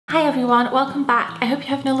Hi everyone, welcome back. I hope you're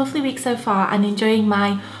having a lovely week so far and enjoying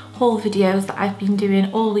my haul videos that I've been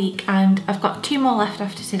doing all week, and I've got 2 more left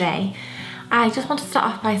after today. I just want to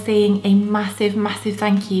start off by saying a massive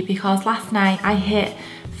thank you, because last night I hit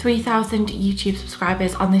 3,000 YouTube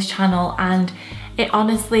subscribers on this channel and it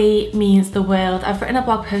honestly means the world. I've written a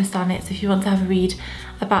blog post on it, so if you want to have a read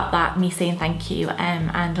about that, me saying thank you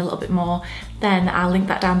and a little bit more, then I'll link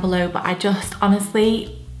that down below. But I just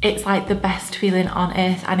honestly, it's like the best feeling on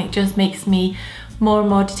earth, and it just makes me more and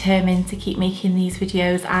more determined to keep making these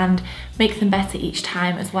videos and make them better each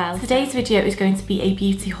time as well. Today's video is going to be a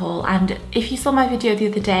beauty haul, and if you saw my video the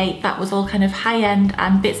other day, that was all kind of high-end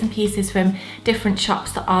and bits and pieces from different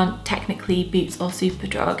shops that aren't technically Boots or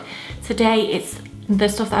Superdrug. Today it's the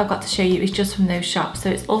stuff that I've got to show you is just from those shops, so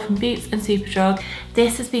it's all from Boots and Superdrug.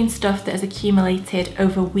 This has been stuff that has accumulated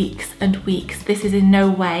over weeks and weeks. This is in no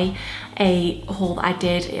way a haul that I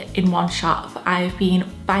did in one shop. I've been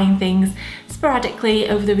buying things sporadically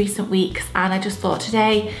over the recent weeks, and I just thought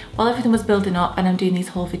today, while everything was building up and I'm doing these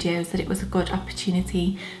haul videos, that it was a good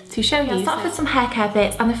opportunity to show you. I'll start off with some hair care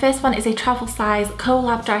bits, and the first one is a travel size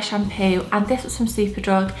collab dry shampoo, and this was from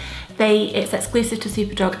Superdrug. It's exclusive to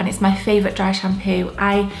Superdrug and it's my favourite dry shampoo.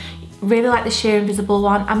 I really like the sheer invisible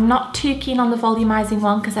one. I'm not too keen on the volumizing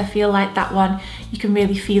one because I feel like that one you can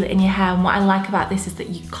really feel it in your hair, and what I like about this is that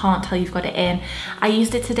you can't tell you've got it in. I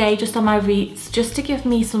used it today just on my roots, just to give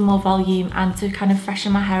me some more volume and to kind of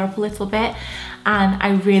freshen my hair up a little bit, and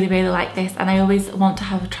I really like this, and I always want to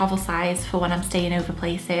have a travel size for when I'm staying over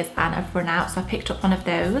places, and I've run out, so I picked up one of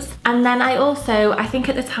those. And then I think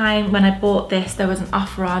at the time when I bought this there was an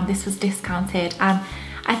offer on, this was discounted, and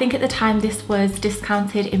I think at the time this was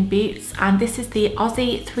discounted in Boots, and this is the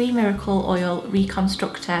Aussie 3 Miracle Oil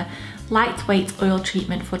Reconstructor Lightweight Oil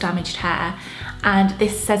Treatment for Damaged Hair, and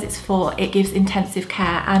this says it gives intensive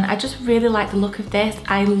care, and I just really like the look of this.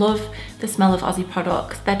 I love the smell of Aussie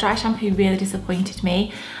products. Their dry shampoo really disappointed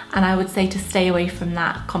me, and I would say to stay away from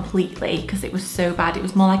that completely because it was so bad. It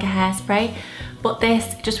was more like a hairspray, but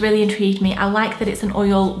this just really intrigued me. I like that it's an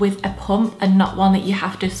oil with a pump and not one that you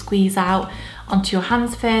have to squeeze out onto your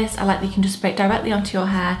hands first. I like that you can just spray it directly onto your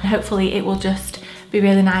hair, and hopefully it will just be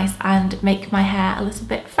really nice and make my hair a little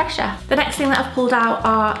bit fresher. The next thing that I've pulled out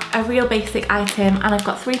are a real basic item, and I've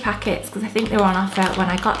got 3 packets because I think they were on offer when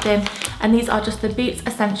I got them, and these are just the Boots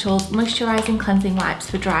Essentials Moisturising Cleansing Wipes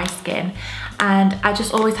for dry skin. And I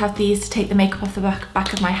just always have these to take the makeup off the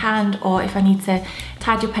back of my hand, or if I need to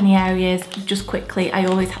tidy up any areas just quickly, I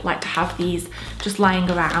always like to have these just lying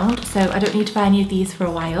around, so I don't need to buy any of these for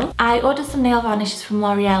a while. I ordered some nail varnishes from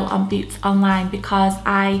L'Oreal on Boots online because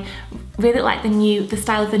I really like the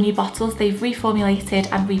style of the new bottles. They've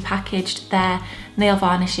reformulated and repackaged their nail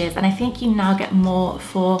varnishes, and I think you now get more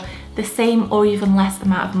for the same or even less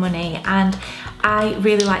amount of money, and I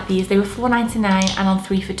really like these. They were $4.99 and on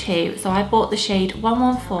 3 for 2, so I bought the shade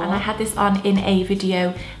 114, and I had this on in a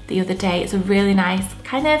video the other day. It's a really nice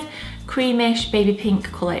kind of creamish baby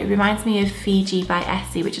pink colour. It reminds me of Fiji by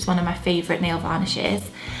Essie, which is one of my favourite nail varnishes.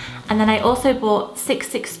 And then I also bought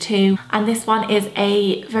 662, and this one is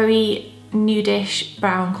a very nudish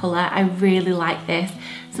brown colour. I really like this.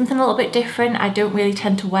 Something a little bit different. I don't really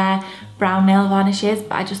tend to wear brown nail varnishes,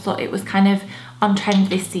 but I just thought it was kind of on trend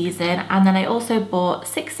this season. And then I also bought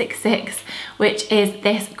 666, which is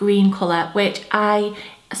this green colour, which I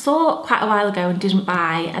saw quite a while ago and didn't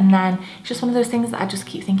buy, and then it's just one of those things that I just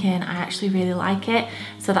keep thinking I actually really like it,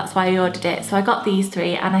 so that's why I ordered it. So I got these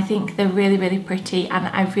 3, and I think they're really pretty, and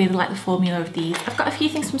I really like the formula of these. I've got a few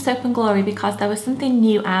things from Soap & Glory because there was something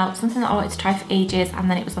new out, something that I wanted to try for ages, and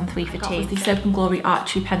then it was on 3 for 2. The Soap & Glory Art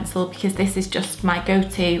True Pencil, because this is just my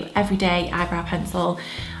go-to everyday eyebrow pencil.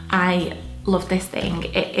 I love this thing.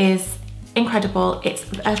 It is incredible. It's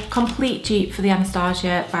a complete dupe for the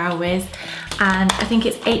Anastasia Brow Wiz, and I think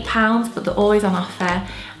it's £8, but they're always on offer,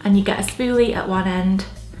 and you get a spoolie at one end,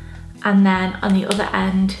 and then on the other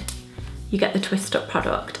end you get the twist up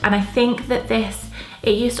product. And I think that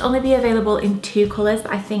it used to only be available in 2 colours,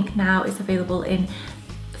 but I think now it's available in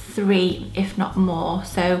 3, if not more,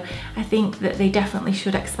 so I think that they definitely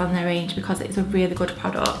should expand their range because it's a really good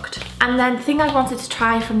product. And then the thing I wanted to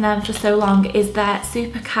try from them for so long is their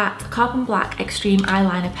Super Cat Carbon Black Extreme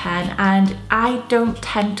Eyeliner Pen, and I don't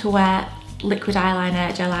tend to wear liquid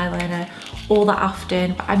eyeliner, gel eyeliner all that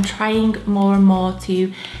often, but I'm trying more and more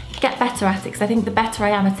to get better at it, because I think the better I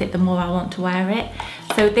am at it, the more I want to wear it.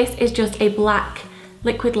 So this is just a black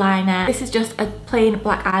liquid liner. This is just a plain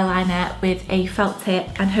black eyeliner with a felt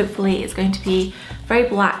tip, and hopefully it's going to be very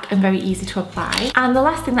black and very easy to apply. And the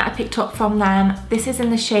last thing that I picked up from them, this is in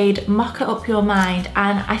the shade Mocha Up Your Mind,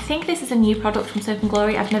 and I think this is a new product from Soap &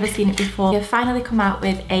 Glory. I've never seen it before. They've finally come out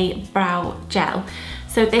with a brow gel.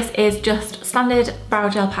 So this is just standard brow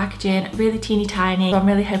gel packaging, really teeny tiny. So I'm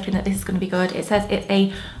really hoping that this is going to be good. It says it's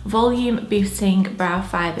a volume boosting brow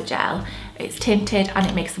fibre gel. It's tinted and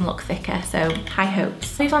it makes them look thicker, so high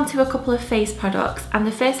hopes. Move on to a couple of face products, and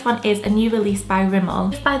the first one is a new release by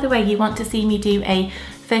Rimmel. If, by the way, you want to see me do a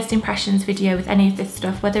first impressions video with any of this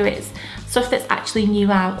stuff, whether it's stuff that's actually new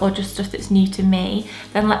out or just stuff that's new to me,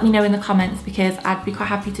 then let me know in the comments, because I'd be quite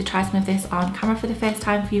happy to try some of this on camera for the first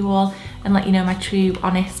time for you all and let you know my true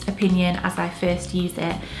honest opinion as I first use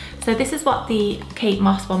it. So this is what the Kate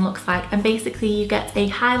Moss one looks like, and basically you get a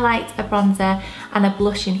highlight, a bronzer and a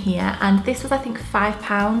blush in here, and this was I think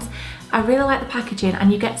 £5. I really like the packaging,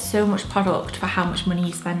 and you get so much product for how much money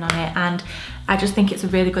you spend on it, and I just think it's a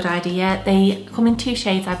really good idea. They come in 2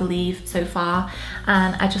 shades I believe so far,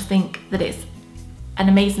 and I just think that it's an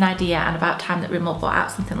amazing idea and about time that Rimmel brought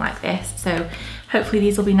out something like this. So hopefully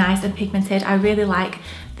these will be nice and pigmented. I really like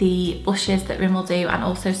the blushes that Rimmel do and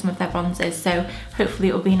also some of their bronzers, so hopefully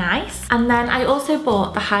it will be nice. And then I also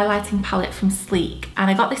bought the highlighting palette from Sleek, and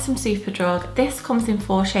I got this from Superdrug. This comes in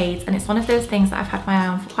 4 shades, and it's one of those things that I've had my eye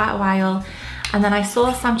on for quite a while, and then I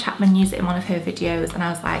saw Sam Chapman use it in one of her videos and I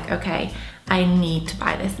was like, okay, I need to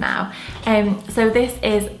buy this now. So this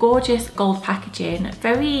is gorgeous gold packaging,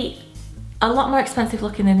 a lot more expensive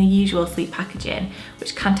looking than the usual Sleek packaging,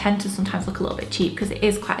 which can tend to sometimes look a little bit cheap because it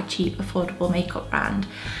is quite a cheap, affordable makeup brand.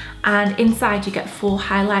 And inside you get 4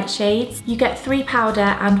 highlight shades. You get 3 powder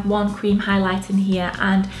and 1 cream highlight in here,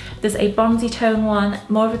 and there's a bronzy tone one,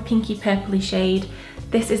 more of a pinky purpley shade.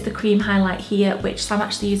 This is the cream highlight here, which Sam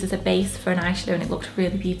actually uses as a base for an eyeshadow, and it looked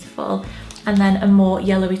really beautiful. And then a more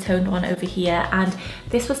yellowy toned one over here, and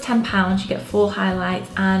this was £10. You get 4 highlights,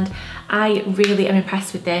 and I really am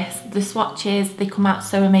impressed with this. The swatches, they come out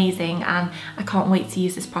so amazing, and I can't wait to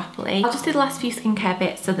use this properly. I'll just do the last few skincare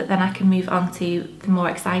bits so that then I can move on to the more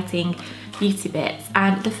exciting beauty bits.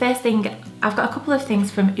 And the first thing, I've got a couple of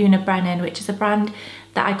things from Una Brennan, which is a brand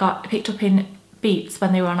that I picked up in Boots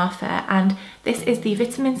when they were on offer, and this is the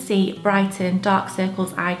Vitamin C Brighten Dark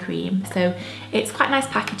Circles Eye Cream. So it's quite nice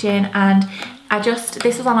packaging, and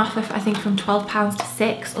this was on offer for, I think from £12 to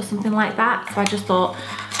 £6 or something like that. So I just thought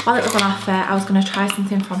while it was on offer I was going to try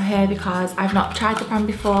something from her because I've not tried the brand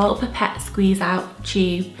before. Pipette squeeze out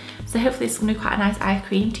tube. So hopefully it's going to be quite a nice eye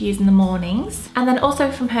cream to use in the mornings. And then also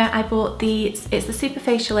from her I bought it's the Super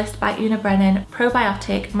Facialist by Una Brennan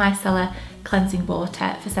Probiotic Micellar Cleansing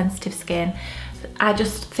Water for sensitive skin. I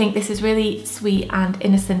just think this is really sweet and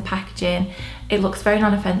innocent packaging. It looks very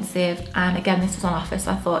non-offensive, and again this was on offer,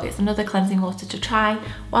 so I thought it's another cleansing water to try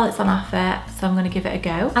while it's on offer, so I'm going to give it a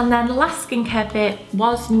go. And then the last skincare bit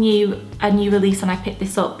was a new release, and I picked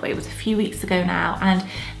this up, but it was a few weeks ago now, and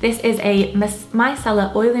this is a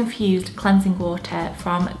micellar oil infused cleansing water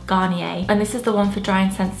from Garnier, and this is the one for dry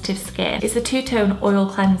and sensitive skin. It's a 2-tone oil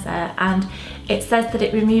cleanser, and it says that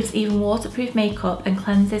it removes even waterproof makeup and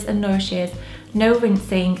cleanses and nourishes, no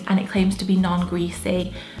rinsing, and it claims to be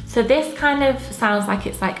non-greasy. So this kind of sounds like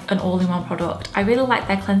it's like an all-in-one product. I really like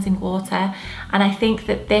their cleansing water, and I think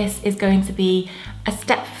that this is going to be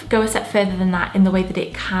go a step further than that in the way that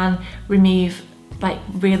it can remove like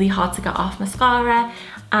really hard to get off mascara,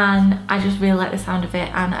 and I just really like the sound of it,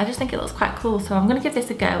 and I just think it looks quite cool. So I'm gonna give this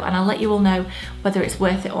a go, and I'll let you all know whether it's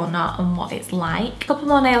worth it or not and what it's like. A couple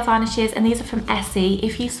more nail varnishes, and these are from Essie.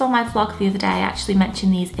 If you saw my vlog the other day, I actually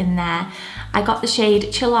mentioned these in there. I got the shade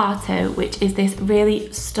Gelato, which is this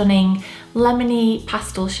really stunning lemony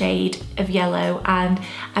pastel shade of yellow, and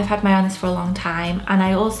I've had my eye on this for a long time. And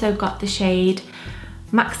I also got the shade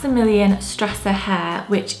Maximilian Strasser Hair,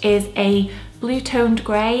 which is a blue toned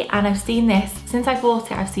grey, and I've seen this since I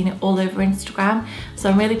bought it. I've seen it all over Instagram, so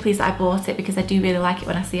I'm really pleased that I bought it because I do really like it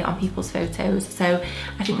when I see it on people's photos. So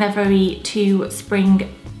I think they're very 2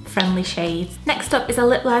 spring friendly shades. Next up is a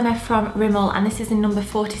lip liner from Rimmel, and this is in number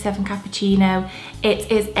 47 Cappuccino.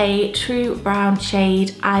 It is a true brown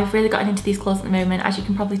shade. I've really gotten into these colours at the moment, as you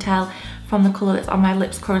can probably tell from the colour that's on my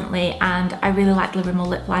lips currently, and I really like the Rimmel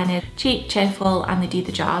lip liners. Cheap, cheerful, and they do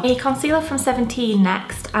the job. A concealer from 17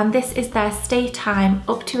 next, and this is their Stay Time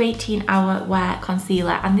up to 18-hour wear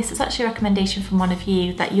concealer, and this is actually a recommendation from one of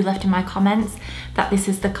you that you left in my comments, that this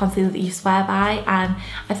is the concealer that you swear by, and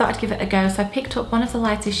I thought I'd give it a go. So I picked up one of the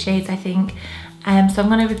lightest shades, I think. So I'm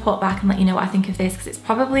going to report back and let you know what I think of this, because it's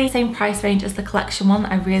probably the same price range as the collection one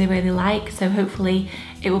that I really, really like. So hopefully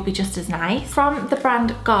it will be just as nice. From the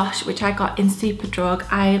brand Gosh, which I got in Superdrug,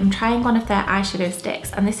 I am trying one of their eyeshadow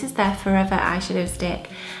sticks, and this is their Forever eyeshadow stick.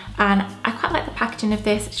 And I quite like the packaging of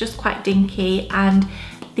this, it's just quite dinky, and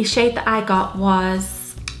the shade that I got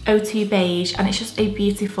was 02 Beige, and it's just a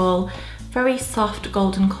beautiful, very soft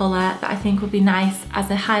golden colour that I think would be nice as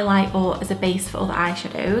a highlight or as a base for other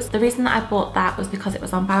eyeshadows. The reason that I bought that was because it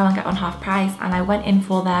was on buy one get one half price, and I went in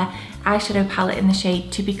for their eyeshadow palette in the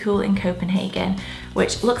shade To Be Cool in Copenhagen,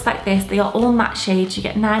 which looks like this. They are all matte shades, you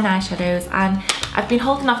get 9 eyeshadows, and I've been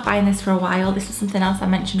holding off buying this for a while. This was something else I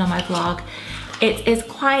mentioned on my vlog. It is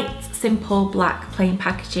quite simple black plain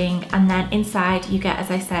packaging, and then inside you get, as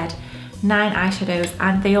I said, 9 eyeshadows,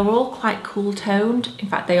 and they are all quite cool toned. In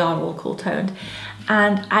fact, they are all cool toned,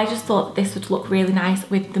 and I just thought this would look really nice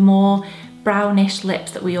with the more brownish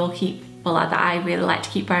lips that we all keep, well, that I really like to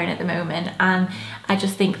keep wearing at the moment. And I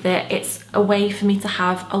just think that it's a way for me to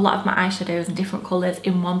have a lot of my eyeshadows in different colours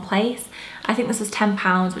in one place. I think this was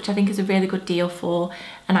 £10, which I think is a really good deal for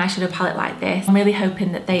an eyeshadow palette like this. I'm really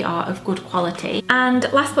hoping that they are of good quality.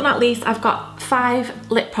 And last but not least, I've got 5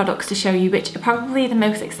 lip products to show you, which are probably the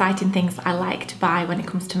most exciting things that I like to buy when it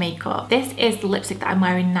comes to makeup. This is the lipstick that I'm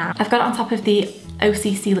wearing now. I've got it on top of the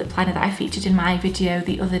OCC lip liner that I featured in my video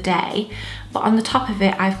the other day, but on the top of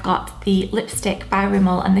it I've got the lipstick by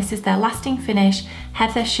Rimmel, and this is their Lasting Finish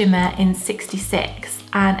Heather Shimmer in 66.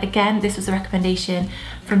 And again, this was a recommendation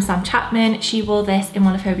from Sam Chapman. She wore this in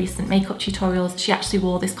one of her recent makeup tutorials. She actually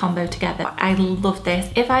wore this combo together. I love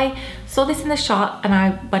this. If I saw this in the shop and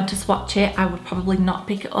I went to swatch it, I would probably not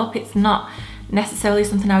pick it up. It's not necessarily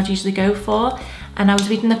something I would usually go for. And I was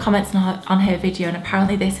reading the comments on her video, and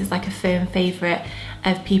apparently this is like a firm favourite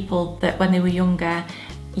of people that when they were younger,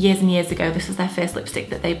 years and years ago, this was their first lipstick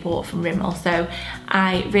that they bought from Rimmel. So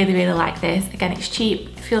I really, really like this. Again, it's cheap,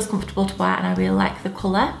 it feels comfortable to wear, and I really like the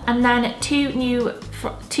colour. And then two new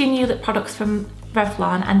lip products from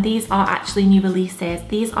Revlon, and these are actually new releases.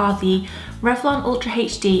 These are the Revlon Ultra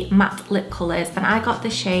HD Matte Lip Colours, and I got the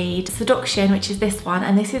shade Seduction, which is this one,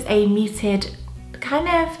 and this is a muted kind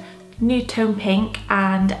of nude tone pink,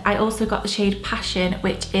 and I also got the shade Passion,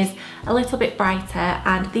 which is a little bit brighter,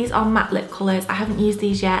 and these are matte lip colours. I haven't used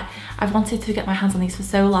these yet. I've wanted to get my hands on these for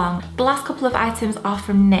so long. The last couple of items are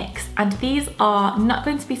from NYX, and these are not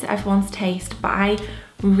going to be to everyone's taste, but I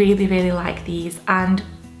really, really like these. And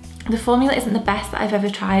the formula isn't the best that I've ever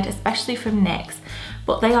tried, especially from NYX,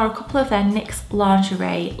 but they are a couple of their NYX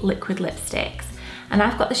Lingerie liquid lipsticks. And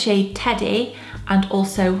I've got the shade Teddy and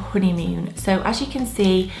also Honeymoon. So as you can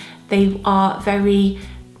see, they are very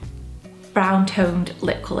brown toned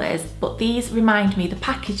lip colours, but these remind me, the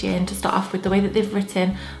packaging to start off with, the way that they've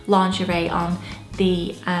written lingerie on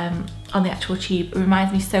the actual tube,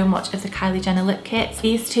 reminds me so much of the Kylie Jenner lip kits.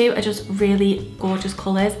 These two are just really gorgeous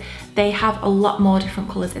colours. They have a lot more different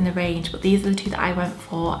colours in the range, but these are the two that I went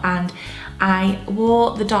for, and I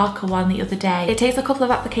wore the darker one the other day. It takes a couple of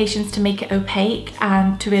applications to make it opaque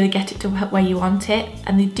and to really get it to where you want it,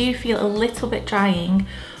 and they do feel a little bit drying,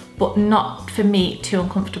 but not for me too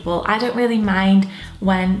uncomfortable. I don't really mind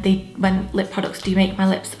when lip products do make my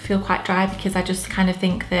lips feel quite dry, because I just kind of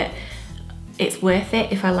think that it's worth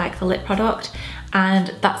it if I like the lip product.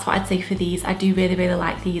 And that's what I'd say for these. I do really, really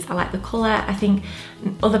like these. I like the colour. I think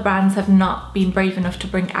other brands have not been brave enough to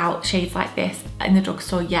bring out shades like this in the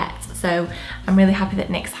drugstore yet. So I'm really happy that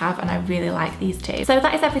NYX have, and I really like these two. So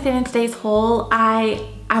that is everything in today's haul.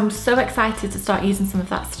 I'm so excited to start using some of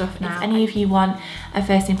that stuff now. If any of you want a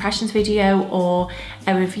first impressions video or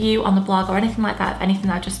a review on the blog or anything like that, of anything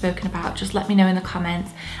I've just spoken about, just let me know in the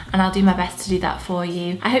comments and I'll do my best to do that for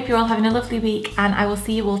you. I hope you're all having a lovely week, and I will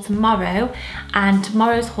see you all tomorrow. And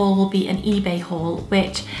tomorrow's haul will be an eBay haul,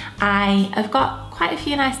 which I have got quite a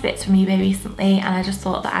few nice bits from eBay recently, and I just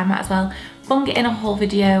thought that I might as well bung it in a haul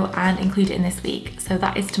video and include it in this week. So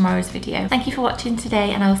that is tomorrow's video. Thank you for watching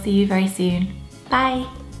today, and I will see you very soon. Bye.